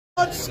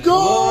What's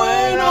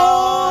going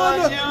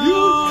on,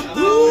 YouTube?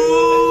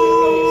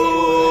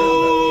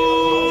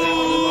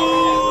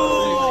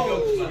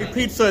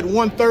 Pizza at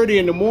 1:30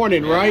 in the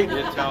morning, right?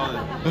 You're telling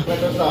him.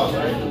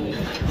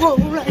 Whoa,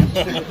 right.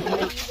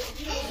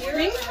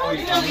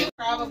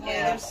 Probably.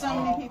 There's so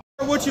many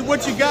people.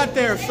 What you got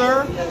there,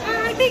 sir?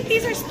 I think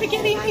these are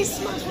spaghetti ice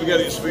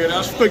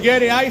smugglers.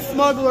 Spaghetti ice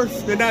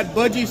smugglers? They're not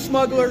budgie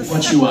smugglers?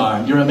 What you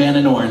are? You're a man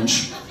in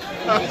orange.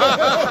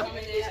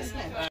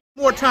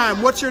 More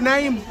time. What's your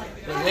name?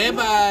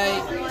 Rabbi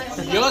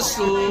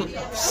Yosu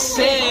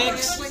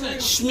Six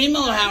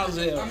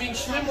Schmimmelhauser.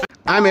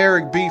 I'm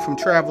Eric B. from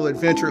Travel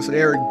Adventures with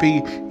Eric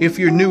B. If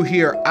you're new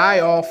here, I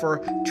offer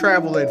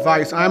travel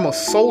advice. I'm a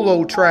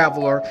solo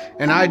traveler,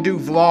 and I do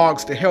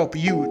vlogs to help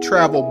you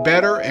travel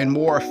better and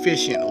more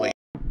efficiently.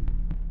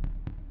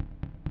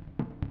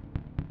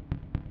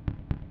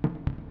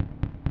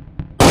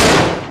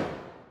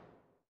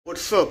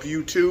 What's up,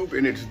 YouTube?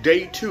 And it's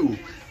day 2.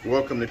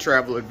 Welcome to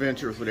Travel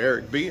Adventures with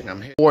Eric B. And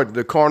I'm headed toward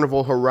the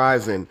Carnival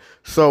Horizon.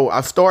 So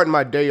I start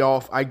my day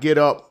off. I get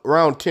up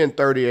around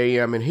 10:30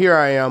 a.m. and here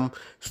I am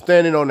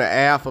standing on the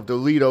aft of the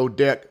Lido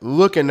deck,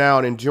 looking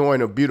out,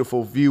 enjoying a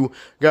beautiful view.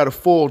 Got a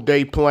full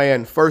day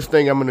planned. First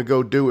thing I'm going to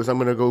go do is I'm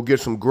going to go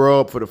get some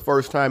grub for the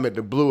first time at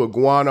the Blue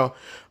Iguana.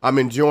 I'm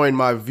enjoying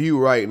my view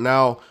right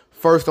now.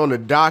 First on the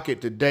docket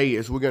today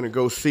is we're going to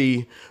go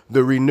see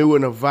the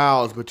renewing of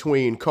vows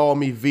between Call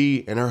Me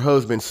V and her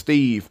husband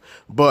Steve.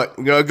 But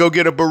I'm going to go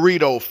get a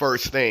burrito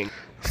first thing.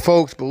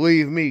 Folks,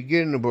 believe me,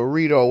 getting a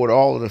burrito with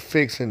all of the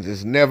fixings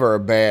is never a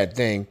bad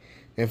thing.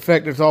 In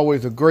fact, it's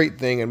always a great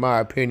thing in my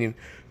opinion.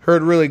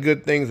 Heard really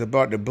good things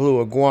about the Blue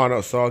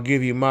Iguana, so I'll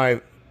give you my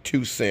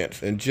 2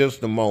 cents in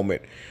just a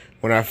moment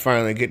when I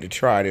finally get to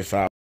try this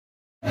out.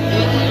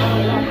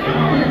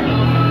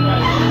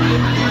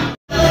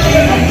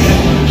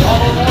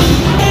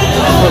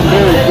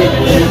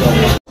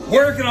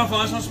 Where can I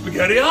find some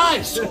spaghetti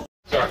ice?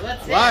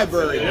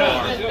 Library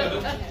bar.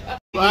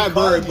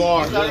 Library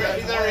bar.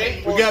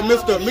 We got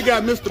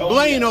Mr.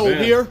 Blaine over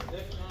here.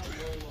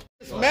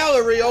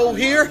 Mallory over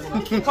here.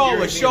 Called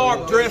a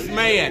sharp dressed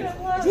man.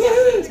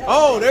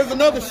 Oh, there's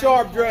another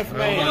sharp dressed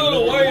man. I'm a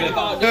little worried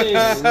about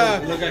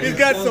this. He's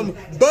got some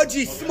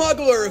budgie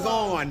smugglers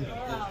on.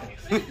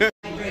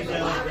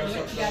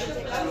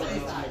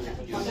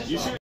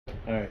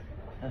 Alright.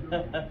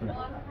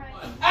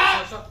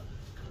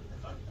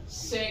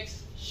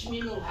 Six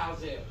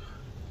Schmimmelhauser.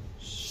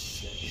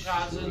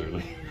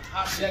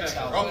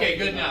 Okay,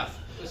 good enough.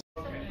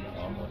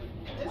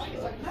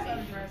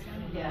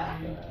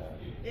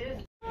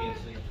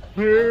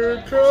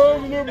 Here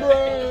comes the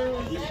bride.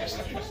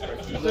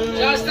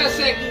 Just a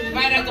second.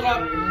 Weiter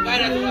drop.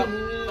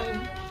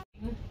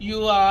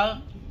 You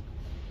are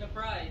The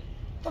bride.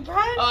 the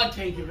bride. Oh,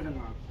 thank you very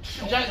much.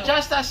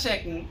 Just a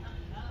second.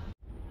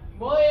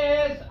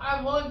 Boys,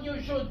 I want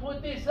you should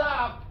put this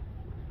up.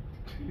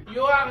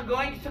 You are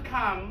going to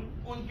come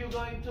and you're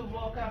going to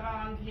walk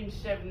around him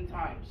 7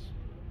 times.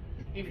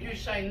 If you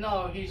say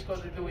no, he's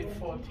going to do it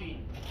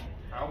 14.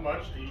 How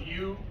much do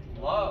you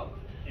Love.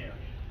 him?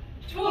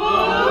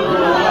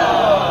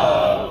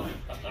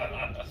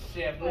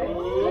 7.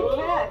 Good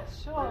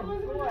catch. Oh,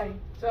 boy.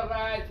 It's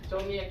alright, it's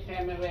only a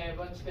camera.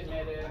 What's the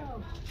matter?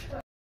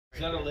 Is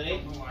that a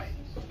leg?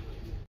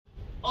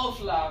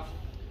 Of love.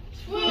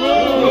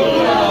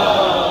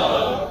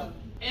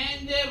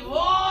 And the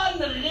one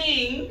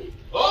ring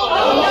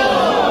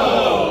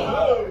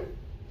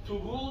to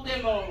rule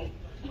them all.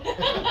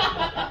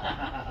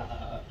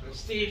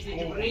 Steve, did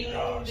you bring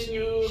the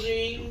new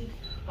ring?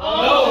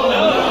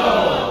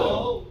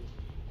 No!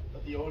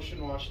 But the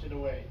ocean washed it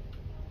away.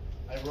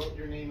 I wrote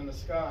your name in the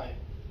sky,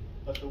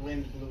 but the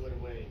wind blew it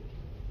away.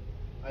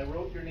 I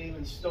wrote your name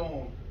in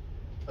stone,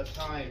 but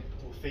time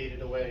will fade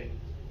it away.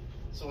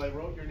 So I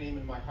wrote your name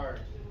in my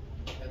heart,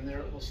 and there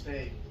it will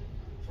stay,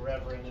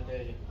 forever and a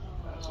day.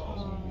 That's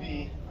awesome.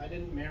 V, I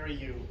didn't marry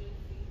you.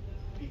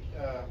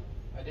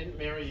 I didn't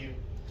marry you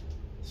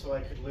so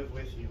I could live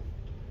with you.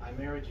 I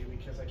married you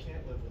because I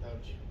can't live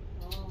without you.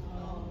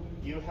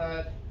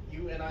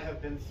 You and I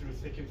have been through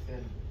thick and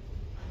thin.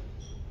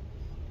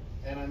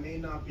 And I may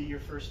not be your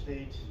first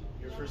date,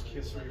 your first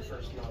kiss, or your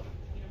first love,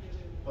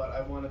 but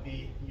I want to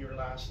be your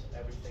last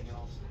everything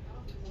else.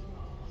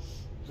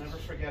 Never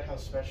forget how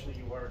special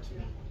you are to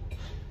me,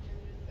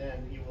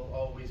 and you will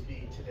always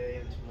be today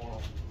and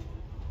tomorrow.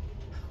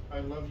 I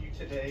love you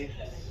today,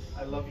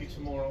 I love you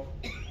tomorrow,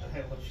 and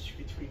I love you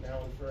between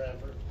now and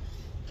forever.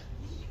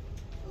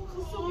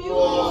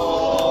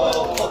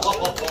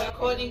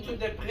 According to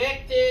the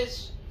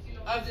practice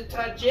of the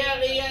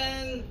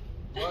Tragedian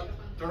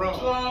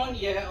throne,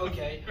 yeah,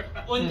 okay.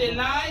 On the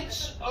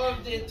nights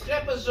of the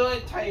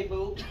trapezoid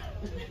table,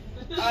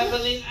 I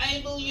will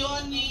enable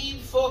your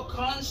need for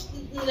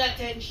constant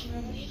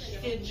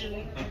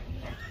attention.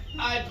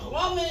 I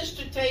promise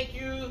to take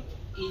you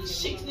in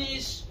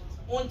sickness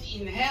and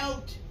in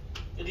health,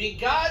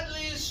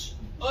 regardless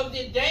of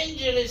the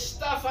dangerous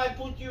stuff I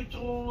put you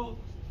through.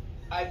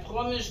 I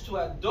promise to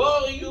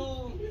adore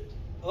you,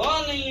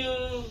 honor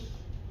you,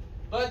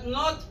 but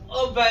not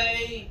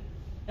obey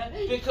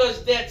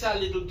because that's a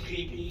little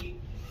creepy.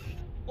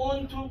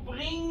 And to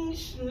bring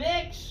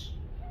snacks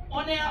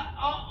on a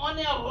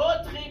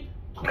road trip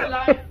through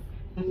life.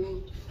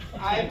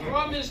 I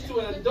promise to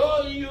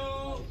adore you,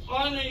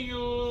 honor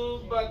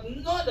you, but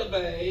not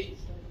obey,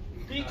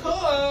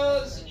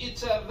 because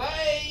it's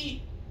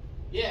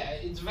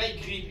very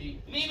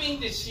creepy. Leaving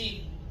the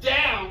seat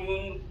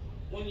down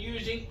when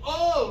using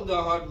all the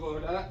hot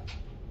water,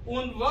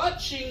 and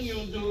watching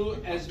you do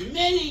as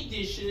many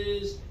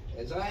dishes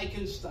as I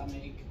can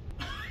stomach,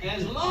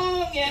 as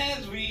long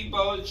as we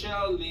both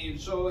shall live.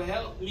 So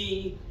help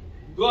me,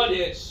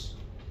 goddess.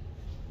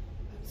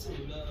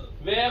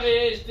 Where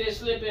is the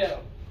slipper?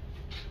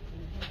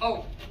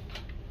 Oh,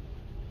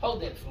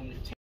 hold that for me.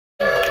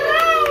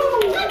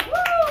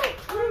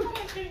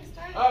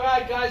 All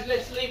right, guys,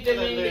 let's leave them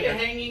in here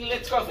hanging.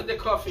 Let's go for the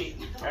coffee.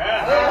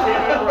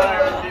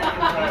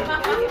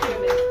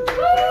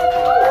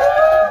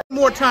 One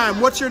more time,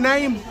 what's your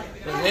name?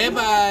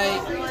 Rabbi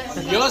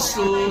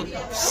Yossel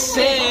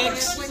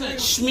Sex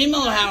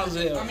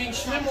Schmimmelhauser.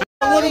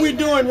 What are we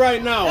doing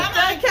right now?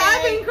 A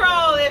cabin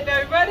crawl, if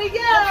everybody goes.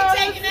 We'll be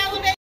taking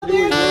elevator.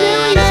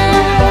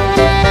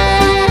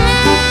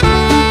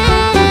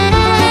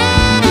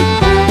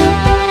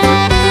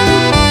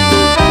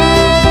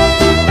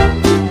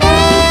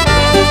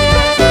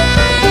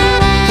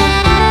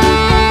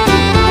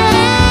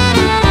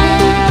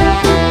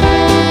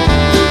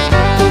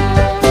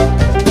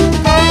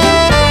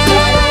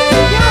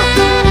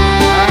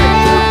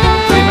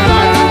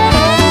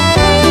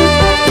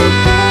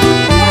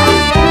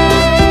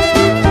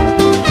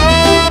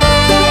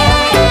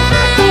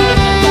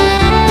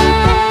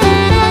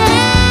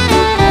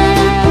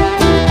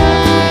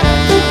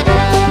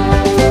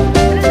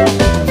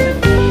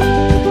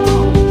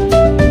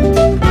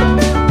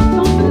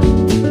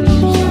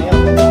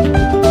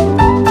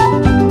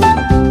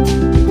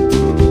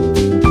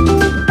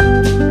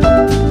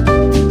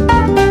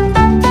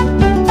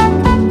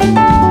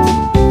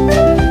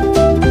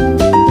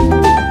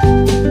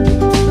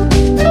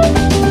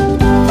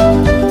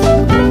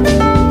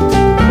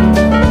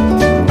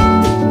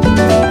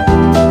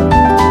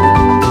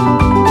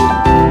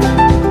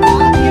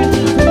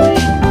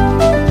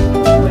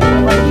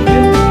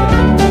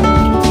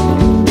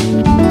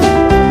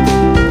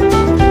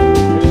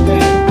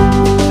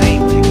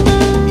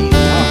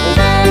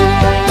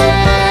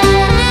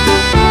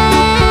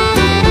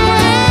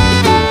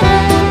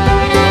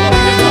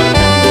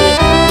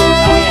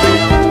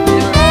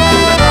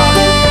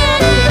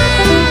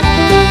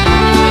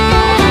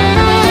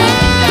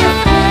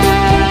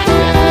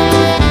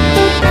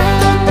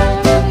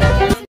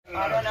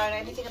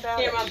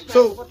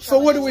 So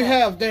what do we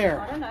have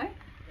there? I don't know.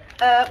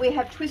 We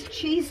have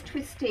cheese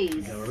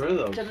twisties. Never heard of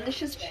those.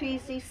 Delicious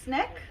cheesy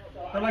snack.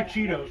 They're like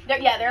Cheetos.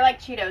 They're like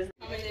Cheetos.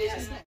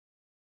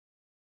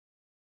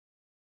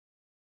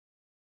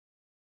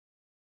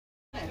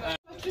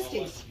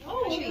 Twisties.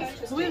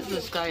 Cheese. Who is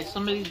this guy?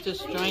 Somebody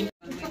just joined?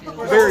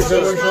 Very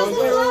good.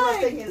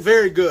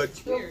 Very good.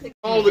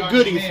 All the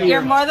goodies here.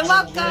 You're more than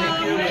welcome.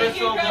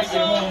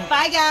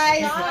 Bye,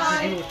 guys.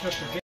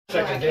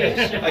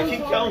 I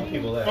keep telling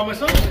people that. But my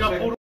son just got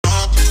pulled.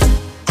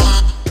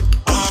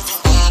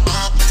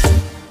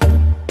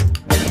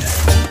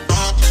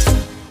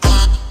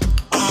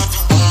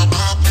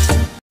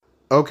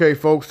 Okay,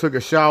 folks, took a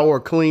shower,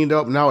 cleaned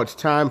up. Now it's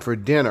time for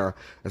dinner,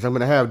 as I'm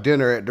going to have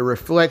dinner at the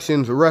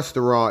Reflections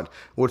restaurant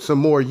with some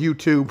more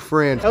YouTube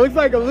friends. It looks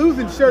like a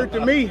losing shirt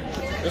to me.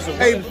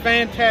 Hey,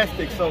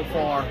 fantastic so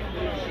far.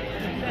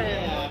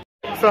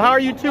 So how are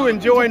you two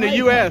enjoying the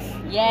U.S.?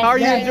 Yes, how are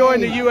you enjoying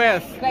the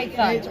U.S.? Great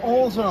fun. It's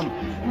awesome.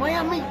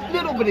 Miami, a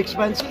little bit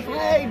expensive,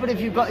 hey, but if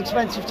you've got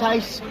expensive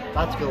tastes,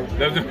 that's cool.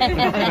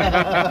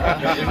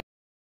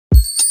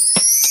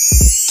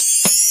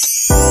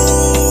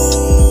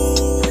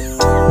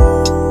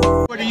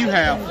 What do you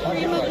have?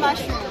 Cream of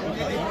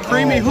mushroom.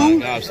 Creamy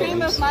who?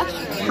 Cream of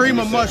mushroom. Cream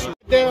of mushroom.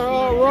 There,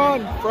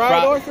 Ron,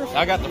 fried oysters?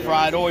 I got the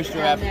fried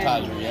oyster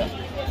appetizer, yeah.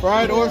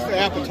 Fried oyster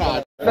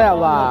appetizer.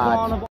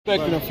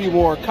 Expecting a few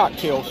more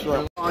cocktail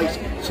shrimp.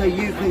 So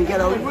you can get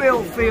a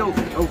real feel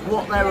of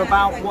what they're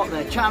about, what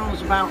their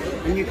channel's about,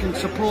 and you can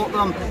support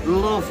them,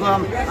 love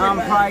them,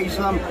 and praise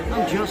them,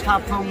 and just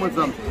have fun with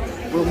them.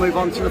 We'll move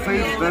on to the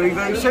food very,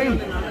 very soon.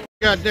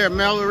 Got there,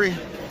 Mallory.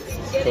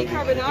 Spaghetti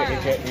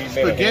carbonara.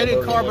 Spaghetti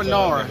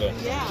carbonara.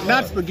 Yeah.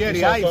 Not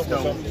spaghetti ice,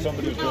 though.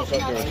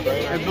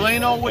 And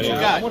Blano, what you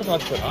got?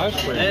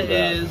 That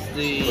is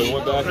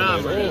the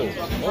prime rib.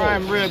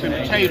 Prime rib and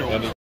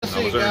potato.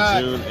 See,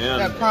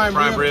 got prime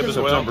rib as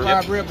well.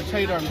 Prime rib,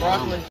 potato, and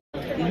broccoli.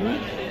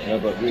 Yeah,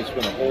 but we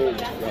spent a whole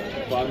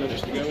 5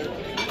 minutes together.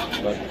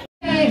 But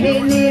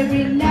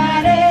Every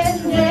night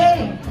and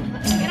day,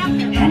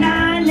 and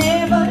I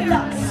never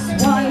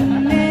lost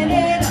 1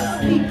 minute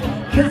of sleep,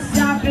 'cause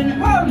I've been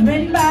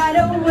worried by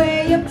the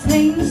way of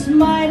things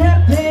might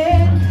have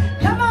been.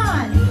 Come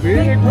on,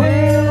 big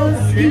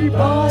wheels keep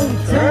on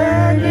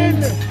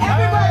turning.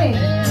 Everybody,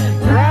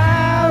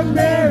 proud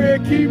Mary,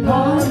 keep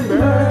on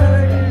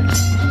burning.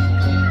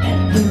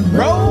 And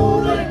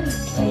rolling,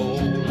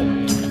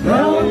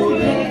 rolling.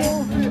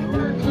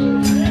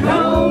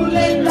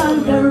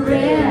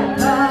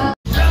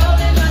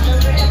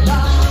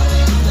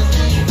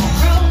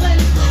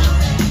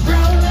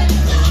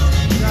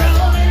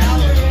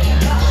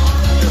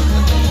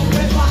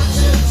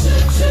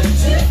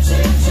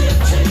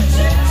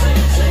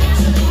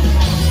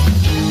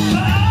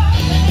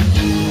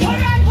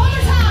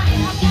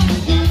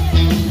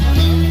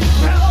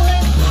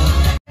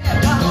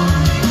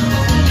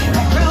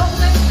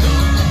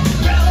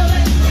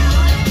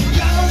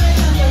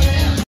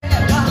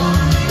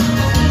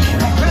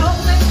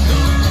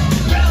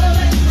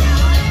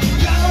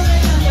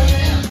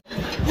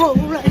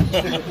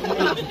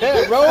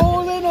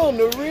 Rolling on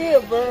the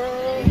river.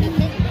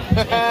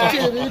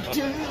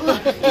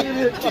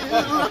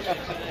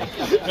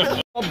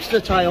 Lobster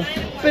tail,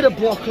 bit of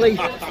broccoli,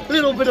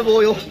 little bit of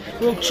oil.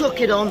 We'll chuck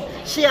it on,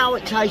 see how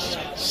it tastes.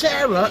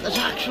 Sarah has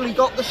actually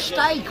got the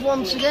steak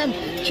once again.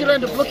 She'll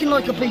end up looking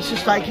like a piece of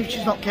steak if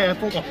she's not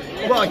careful.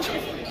 Right,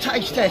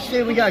 taste test,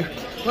 here we go.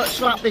 Let's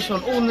slap this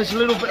on. Oh, and there's a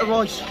little bit of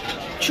rice.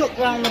 Chuck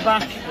round the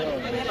back.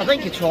 I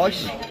think it's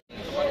rice.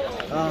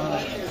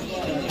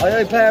 I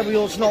hope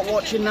Ariel's not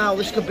watching now.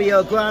 This could be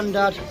her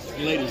granddad.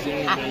 Ladies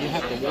and gentlemen, you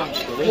have to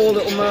watch the rest Poor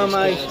Little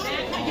Mermaid.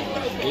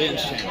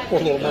 Glenn's channel. Poor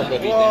Little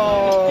Mermaid.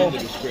 Whoa. In the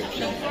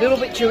description. Little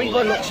bit chewy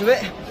by the looks of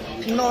it.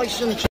 Nice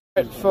and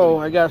So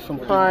I got some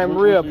prime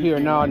rib here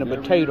now and the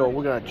potato.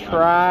 We're gonna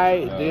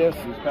try this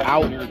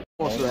out.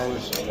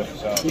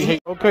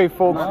 Okay,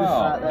 folks,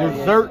 it's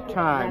dessert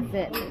time.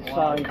 That's it.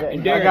 Sorry,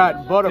 but I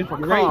got butter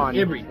pecan.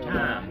 Every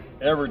time.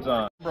 Every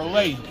time.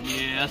 Brulee.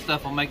 Yeah, that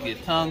stuff will make your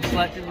tongue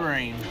slap your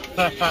brain.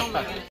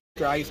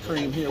 Ice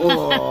cream here.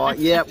 oh,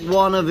 yeah,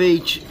 one of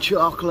each: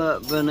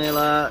 chocolate,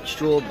 vanilla,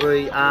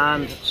 strawberry,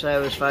 and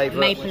Sarah's favourite.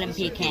 Maple and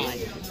pecan.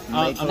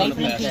 I'm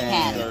Maple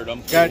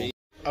and pecan.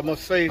 I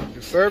must say,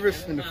 the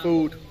service and the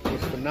food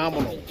was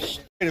phenomenal.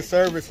 The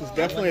service was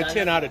definitely a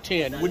 10 out of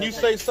 10. Wouldn't you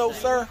say so,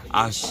 sir?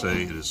 I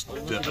say it is a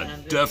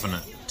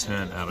definite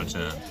 10 out of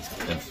 10.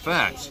 In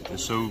fact,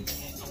 it's so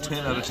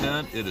 10 out of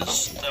 10, it is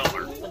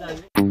stellar.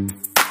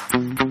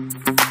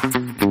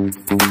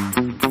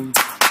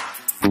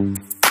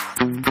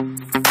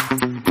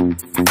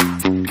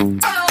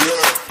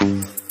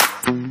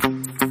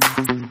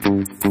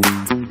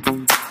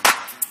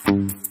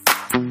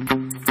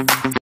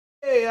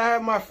 Hey, I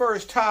have my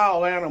first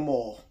tile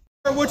animal.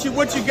 What you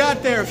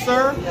got there,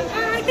 sir?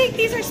 I think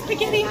these are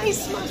spaghetti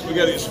ice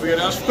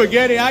smugglers.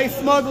 Spaghetti ice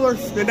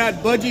smugglers? They're not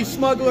budgie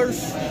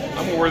smugglers?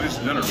 I'm gonna wear this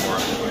to dinner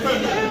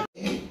tomorrow.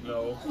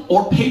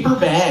 Or paper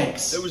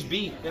bags. It was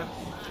beef, yeah.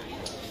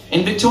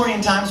 In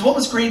Victorian times, what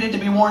was created to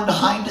be worn to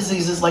hide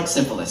diseases like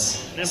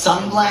syphilis?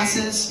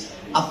 Sunglasses,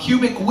 a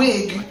pubic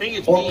wig,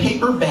 or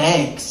paper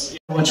bags?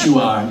 What you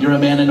are, you're a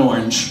man in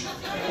orange.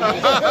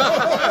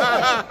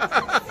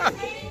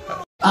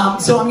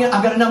 So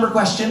I've got a number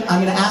question.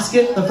 I'm gonna ask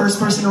it. The first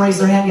person to raise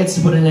their hand gets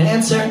to put in an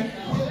answer.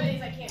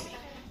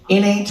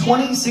 In a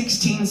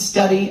 2016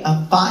 study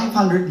of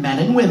 500 men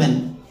and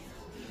women,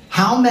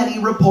 how many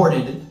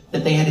reported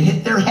that they had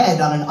hit their head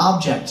on an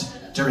object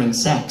during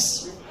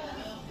sex?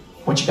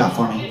 What you got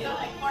for me?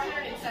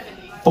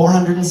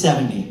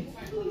 470.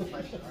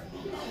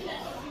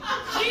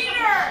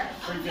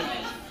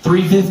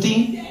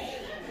 350?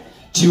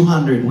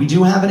 200. We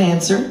do have an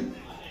answer.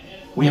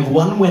 We have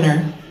one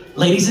winner.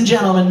 Ladies and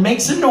gentlemen,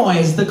 make some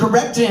noise. The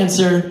correct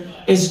answer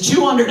is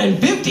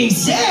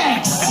 256.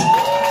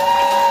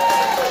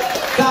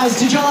 Guys,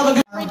 did y'all have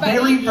a good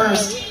very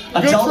first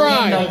adult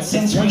game night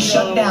since we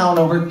shut down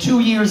over 2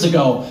 years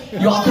ago?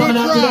 You all coming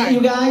out today, you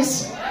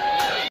guys?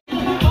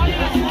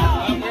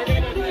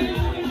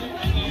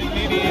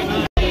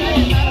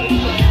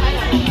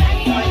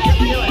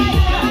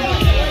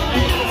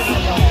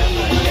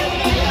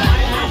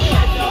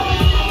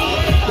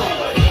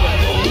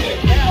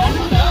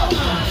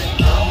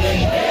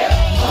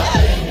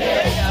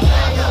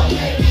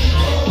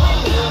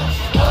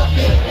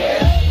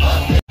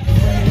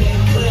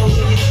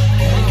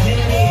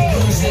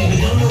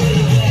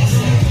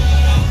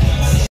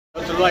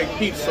 Like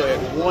pizza at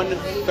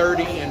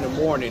 1:30 in the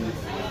morning.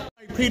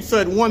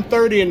 Pizza at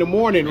 1:30 in the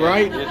morning,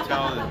 right? You're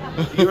telling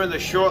me. You're in the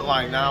short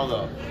line now,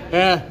 though.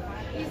 Yeah.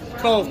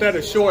 Calls that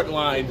a short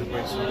line.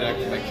 Bring some back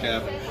to my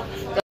cabin.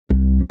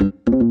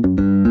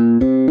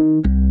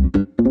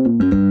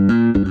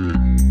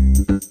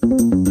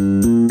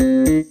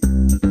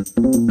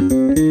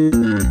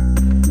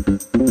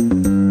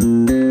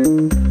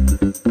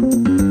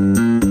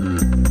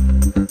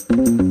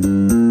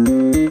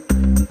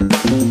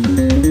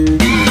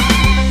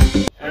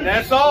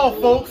 That's all,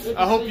 folks.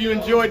 I hope you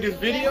enjoyed this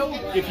video.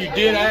 If you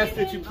did, I ask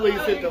that you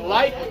please hit the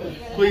like,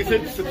 please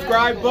hit the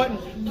subscribe button,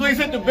 please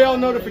hit the bell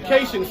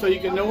notification so you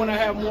can know when I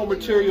have more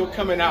material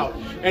coming out.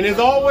 And as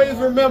always,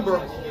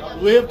 remember,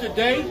 live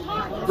today,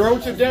 grow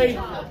today,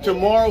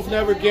 tomorrow's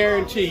never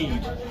guaranteed.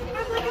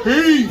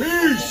 Peace!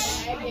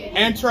 Peace!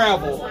 And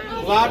travel.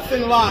 Lots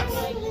and lots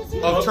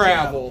of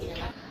travel.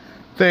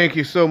 Thank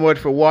you so much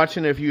for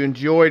watching. If you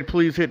enjoyed,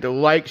 please hit the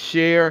like,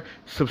 share,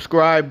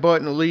 subscribe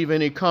button, leave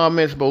any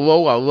comments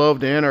below. I love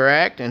to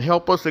interact and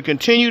help us to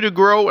continue to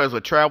grow as a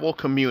travel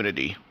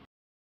community.